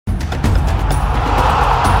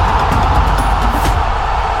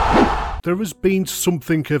There has been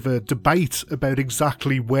something of a debate about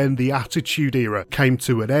exactly when the Attitude Era came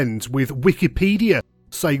to an end, with Wikipedia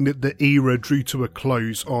saying that the era drew to a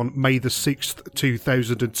close on May the 6th,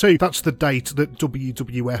 2002. That's the date that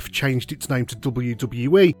WWF changed its name to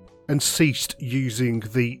WWE and ceased using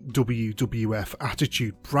the WWF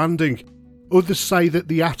Attitude branding. Others say that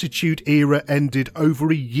the Attitude Era ended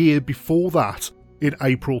over a year before that, in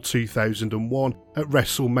April 2001 at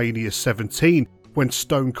WrestleMania 17, when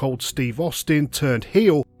Stone Cold Steve Austin turned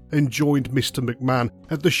heel and joined Mr. McMahon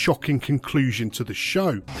at the shocking conclusion to the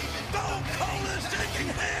show.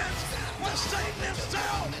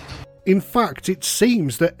 In fact, it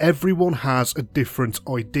seems that everyone has a different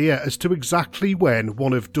idea as to exactly when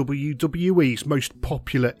one of WWE's most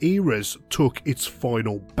popular eras took its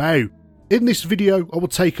final bow. In this video, I will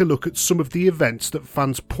take a look at some of the events that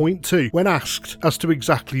fans point to when asked as to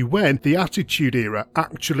exactly when the Attitude Era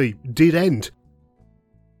actually did end.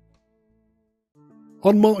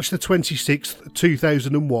 On March the 26th,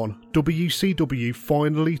 2001, WCW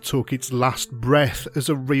finally took its last breath as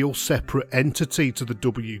a real separate entity to the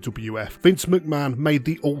WWF. Vince McMahon made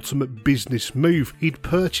the ultimate business move. He'd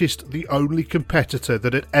purchased the only competitor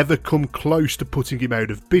that had ever come close to putting him out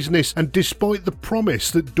of business, and despite the promise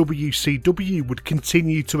that WCW would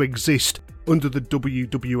continue to exist under the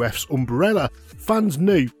WWF's umbrella, fans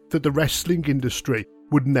knew that the wrestling industry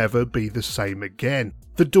would never be the same again.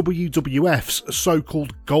 The WWF's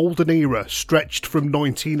so-called golden era stretched from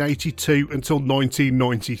 1982 until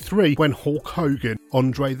 1993, when Hulk Hogan,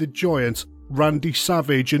 Andre the Giant, Randy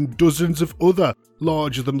Savage and dozens of other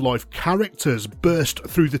larger-than-life characters burst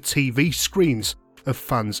through the TV screens of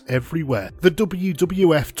fans everywhere. The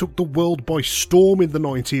WWF took the world by storm in the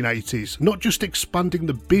 1980s, not just expanding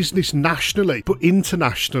the business nationally, but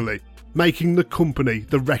internationally, making the company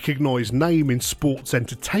the recognised name in sports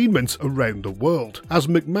entertainment around the world. As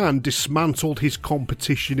McMahon dismantled his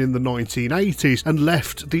competition in the 1980s and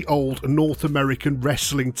left the old North American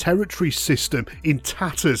wrestling territory system in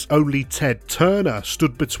tatters, only Ted Turner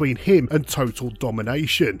stood between him and total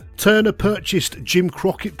domination. Turner purchased Jim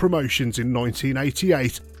Crockett Promotions in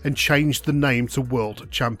 1988 and changed the name to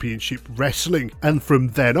World Championship Wrestling, and from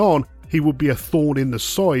then on, he would be a thorn in the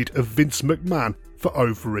side of Vince McMahon for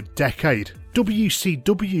over a decade.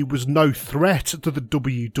 WCW was no threat to the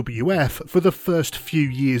WWF for the first few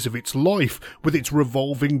years of its life, with its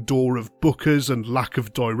revolving door of bookers and lack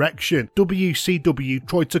of direction. WCW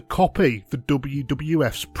tried to copy the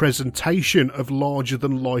WWF's presentation of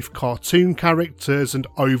larger-than-life cartoon characters and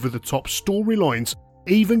over-the-top storylines,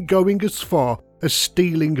 even going as far as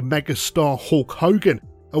stealing megastar Hulk Hogan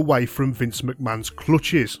away from Vince McMahon's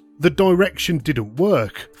clutches. The direction didn't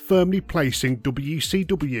work, firmly placing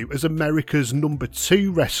WCW as America's number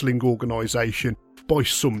 2 wrestling organisation by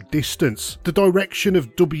some distance. The direction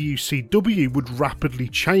of WCW would rapidly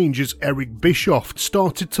change as Eric Bischoff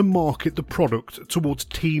started to market the product towards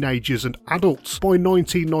teenagers and adults. By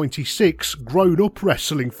 1996, grown-up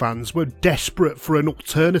wrestling fans were desperate for an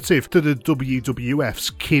alternative to the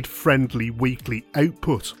WWF's kid-friendly weekly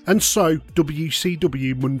output. And so,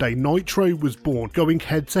 WCW Monday Nitro was born, going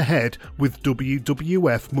head-to-head with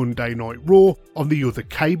WWF Monday Night Raw on the other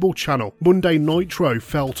cable channel. Monday Nitro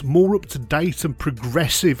felt more up-to-date and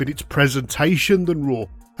progressive in its presentation than Raw,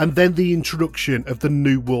 and then the introduction of the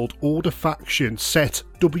New World Order faction set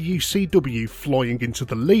WCW flying into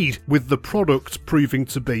the lead, with the product proving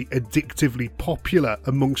to be addictively popular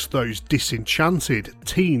amongst those disenchanted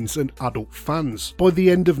teens and adult fans. By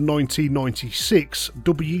the end of 1996,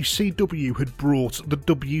 WCW had brought the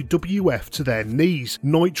WWF to their knees.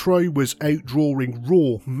 Nitro was outdrawing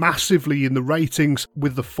Raw massively in the ratings,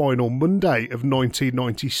 with the final Monday of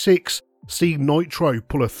 1996 seeing Nitro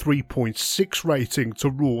pull a 3.6 rating to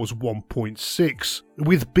Raw's 1.6.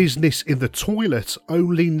 With business in the toilet,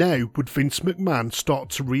 only now would Vince McMahon start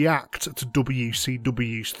to react to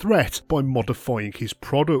WCW's threat by modifying his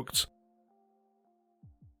product.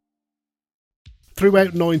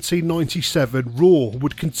 Throughout 1997, Raw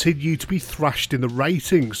would continue to be thrashed in the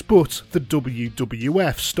ratings, but the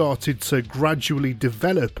WWF started to gradually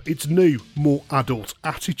develop its new, more adult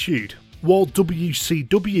attitude. While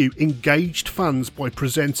WCW engaged fans by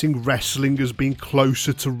presenting wrestling as being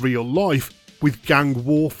closer to real life, with gang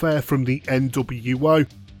warfare from the NWO,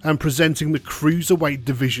 and presenting the Cruiserweight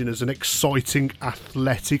division as an exciting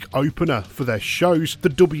athletic opener for their shows, the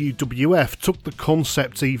WWF took the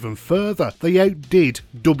concept even further. They outdid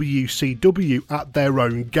WCW at their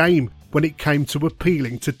own game, when it came to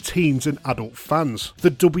appealing to teens and adult fans.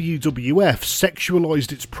 The WWF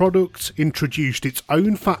sexualised its product, introduced its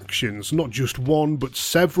own factions, not just one but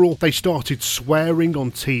several. They started swearing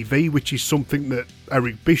on TV, which is something that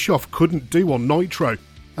Eric Bischoff couldn't do on Nitro.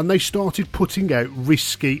 And they started putting out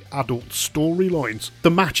risky adult storylines. The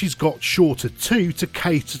matches got shorter too to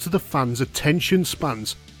cater to the fans' attention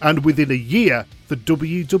spans, and within a year, the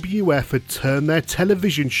WWF had turned their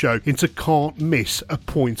television show into can't-miss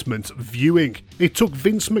appointment viewing. It took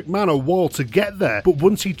Vince McMahon a while to get there, but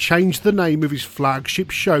once he changed the name of his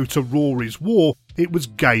flagship show to Raw is War, it was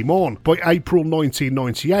game on. By April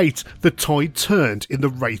 1998, the tide turned in the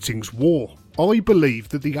ratings war. I believe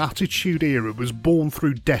that the Attitude Era was born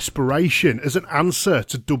through desperation as an answer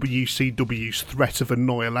to WCW's threat of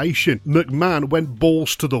annihilation. McMahon went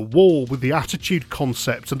balls to the wall with the Attitude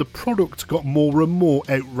concept, and the product got more and more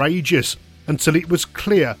outrageous until it was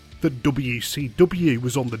clear that WCW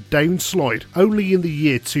was on the downslide. Only in the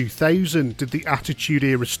year 2000 did the Attitude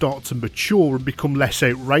Era start to mature and become less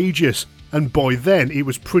outrageous, and by then it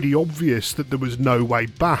was pretty obvious that there was no way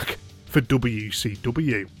back for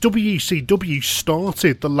WCW. WCW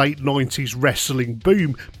started the late 90s wrestling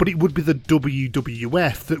boom, but it would be the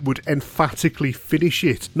WWF that would emphatically finish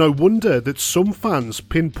it. No wonder that some fans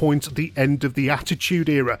pinpoint the end of the Attitude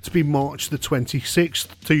Era to be March the 26th,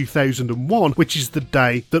 2001, which is the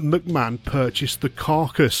day that McMahon purchased the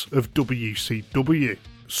carcass of WCW.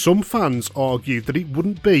 Some fans argued that it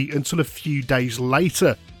wouldn't be until a few days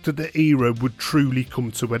later that the era would truly come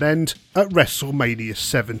to an end at WrestleMania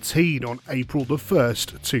 17 on April the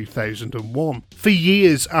 1st, 2001. For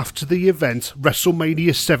years after the event,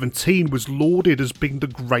 WrestleMania 17 was lauded as being the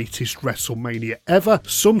greatest WrestleMania ever.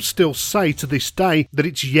 Some still say to this day that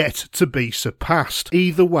it's yet to be surpassed.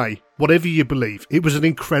 Either way, whatever you believe, it was an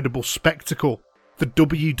incredible spectacle. The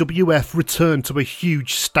WWF returned to a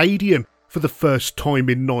huge stadium. For the first time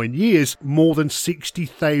in 9 years, more than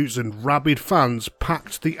 60,000 rabid fans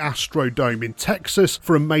packed the Astrodome in Texas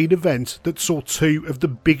for a main event that saw two of the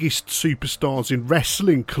biggest superstars in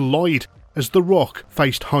wrestling collide as The Rock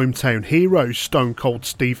faced hometown hero Stone Cold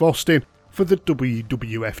Steve Austin for the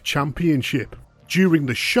WWF Championship. During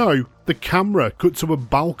the show, the camera cut to a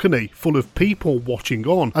balcony full of people watching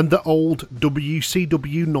on, and the old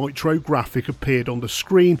WCW Nitro graphic appeared on the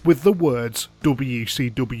screen with the words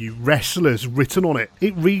WCW Wrestlers written on it.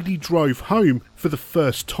 It really drove home for the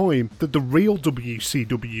first time that the real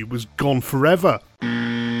WCW was gone forever.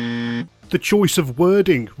 The choice of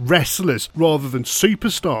wording wrestlers rather than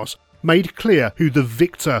superstars made clear who the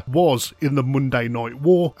victor was in the Monday Night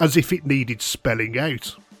War, as if it needed spelling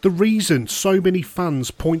out. The reason so many fans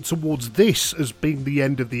point towards this as being the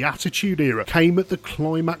end of the Attitude Era came at the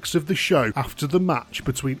climax of the show after the match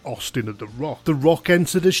between Austin and The Rock. The Rock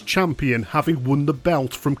entered as champion, having won the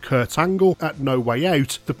belt from Kurt Angle at No Way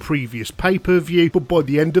Out, the previous pay-per-view, but by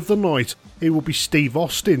the end of the night, it will be Steve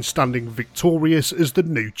Austin standing victorious as the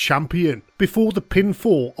new champion. Before the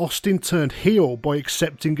pinfall, Austin turned heel by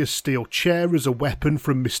accepting a steel chair as a weapon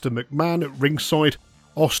from Mr. McMahon at ringside.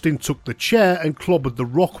 Austin took the chair and clobbered The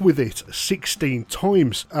Rock with it 16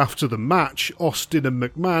 times. After the match, Austin and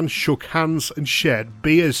McMahon shook hands and shared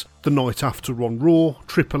beers. The night after on Raw,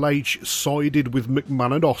 Triple H sided with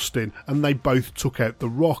McMahon and Austin, and they both took out The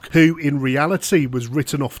Rock, who in reality was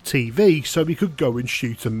written off TV so he could go and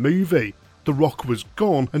shoot a movie. The Rock was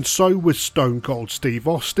gone, and so was Stone Cold Steve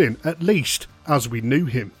Austin, at least as we knew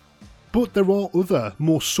him. But there are other,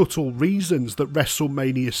 more subtle reasons that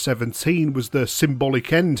WrestleMania 17 was the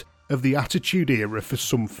symbolic end of the Attitude Era for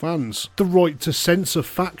some fans. The Right to Censor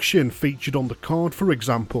faction featured on the card, for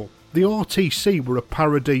example. The RTC were a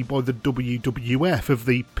parody by the WWF of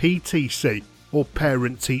the PTC, or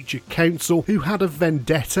Parent Teacher Council, who had a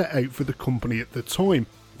vendetta out for the company at the time.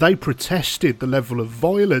 They protested the level of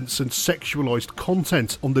violence and sexualised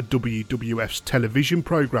content on the WWF's television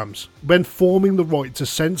programmes. When forming the Right to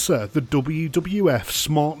Censor, the WWF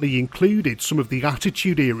smartly included some of the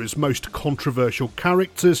Attitude Era's most controversial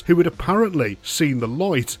characters who had apparently seen the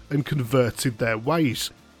light and converted their ways.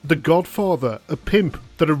 The Godfather, a pimp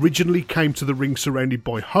that originally came to the ring surrounded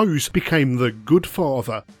by hoes, became the Good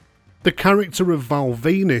Father. The character of Val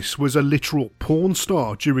Venus was a literal porn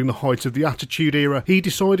star during the height of the Attitude Era. He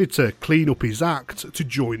decided to clean up his act to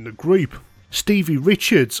join the group. Stevie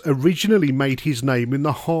Richards originally made his name in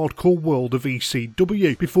the hardcore world of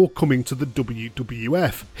ECW before coming to the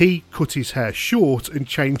WWF. He cut his hair short and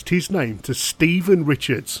changed his name to Steven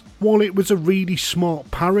Richards. While it was a really smart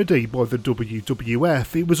parody by the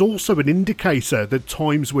WWF, it was also an indicator that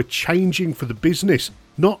times were changing for the business,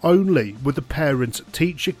 Not only were the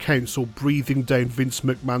Parent-Teacher Council breathing down Vince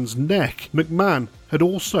McMahon's neck, McMahon had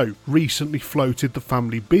also recently floated the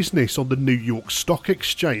family business on the New York Stock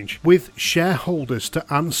Exchange. With shareholders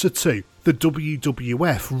to answer to, the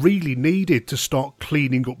WWF really needed to start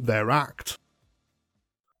cleaning up their act.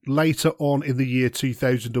 Later on in the year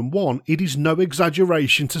 2001, it is no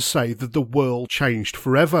exaggeration to say that the world changed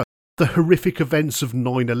forever. The horrific events of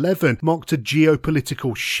 9/11 marked a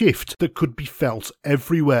geopolitical shift that could be felt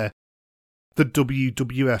everywhere. The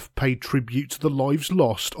WWF paid tribute to the lives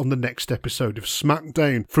lost on the next episode of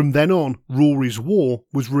SmackDown. From then on, Raw is War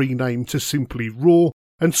was renamed to simply Raw,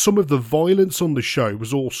 and some of the violence on the show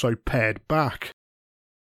was also pared back.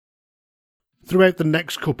 Throughout the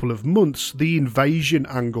next couple of months, the invasion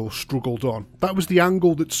angle struggled on. That was the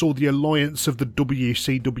angle that saw the alliance of the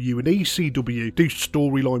WCW and ECW do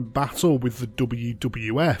storyline battle with the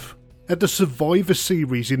WWF. At the Survivor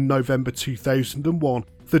Series in November 2001,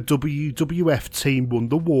 the WWF team won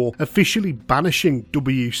the war, officially banishing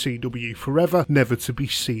WCW forever, never to be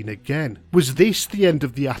seen again. Was this the end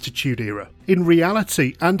of the Attitude Era? In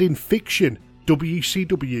reality and in fiction,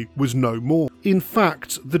 WCW was no more. In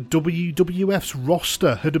fact, the WWF's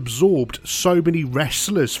roster had absorbed so many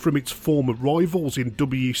wrestlers from its former rivals in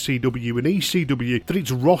WCW and ECW that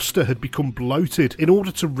its roster had become bloated. In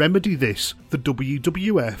order to remedy this, the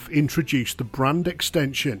WWF introduced the brand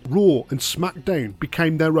extension. Raw and SmackDown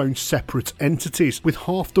became their own separate entities, with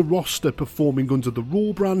half the roster performing under the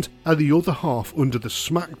Raw brand and the other half under the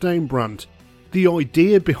SmackDown brand. The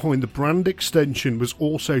idea behind the brand extension was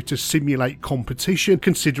also to simulate competition,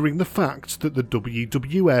 considering the fact that the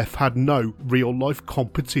WWF had no real-life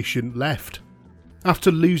competition left. After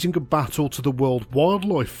losing a battle to the World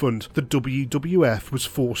Wildlife Fund, the WWF was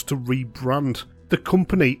forced to rebrand. The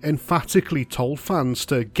company emphatically told fans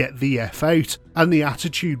to get the F out, and the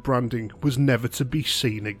Attitude branding was never to be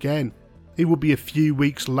seen again. It would be a few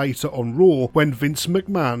weeks later on Raw when Vince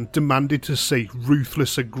McMahon demanded to see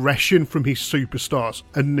ruthless aggression from his superstars.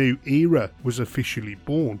 A new era was officially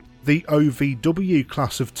born. The OVW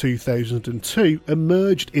class of 2002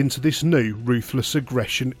 emerged into this new ruthless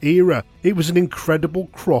aggression era. It was an incredible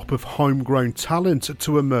crop of homegrown talent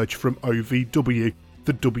to emerge from OVW,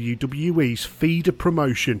 the WWE's feeder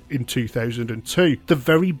promotion in 2002. The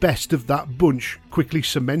very best of that bunch quickly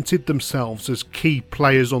cemented themselves as key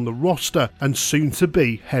players on the roster and soon to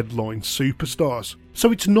be headline superstars.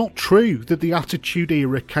 So it's not true that the Attitude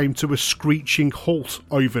Era came to a screeching halt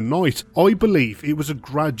overnight. I believe it was a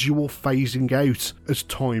gradual phasing out as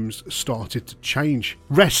times started to change.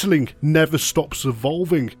 Wrestling never stops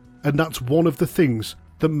evolving, and that's one of the things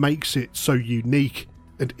that makes it so unique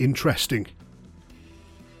and interesting.